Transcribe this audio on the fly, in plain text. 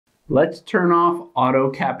Let's turn off auto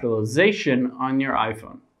capitalization on your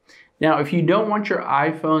iPhone. Now, if you don't want your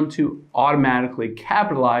iPhone to automatically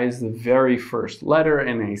capitalize the very first letter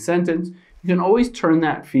in a sentence, you can always turn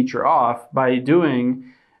that feature off by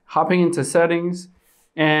hopping into settings,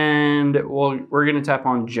 and we're going to tap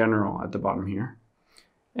on general at the bottom here.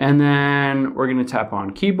 And then we're going to tap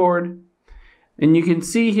on keyboard. And you can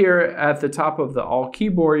see here at the top of the all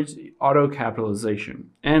keyboards, auto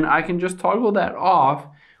capitalization. And I can just toggle that off,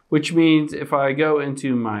 which means if I go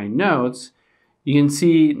into my notes, you can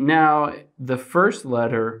see now the first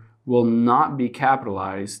letter will not be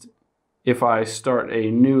capitalized if I start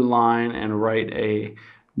a new line and write a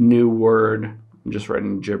new word. I'm just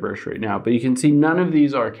writing gibberish right now, but you can see none of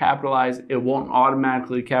these are capitalized. It won't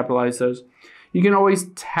automatically capitalize those. You can always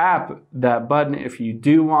tap that button if you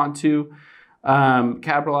do want to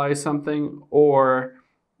capitalize something, or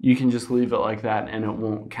you can just leave it like that and it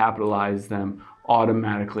won't capitalize them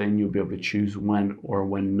automatically, and you'll be able to choose when or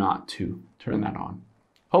when not to turn that on.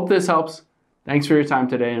 Hope this helps. Thanks for your time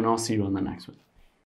today, and I'll see you on the next one.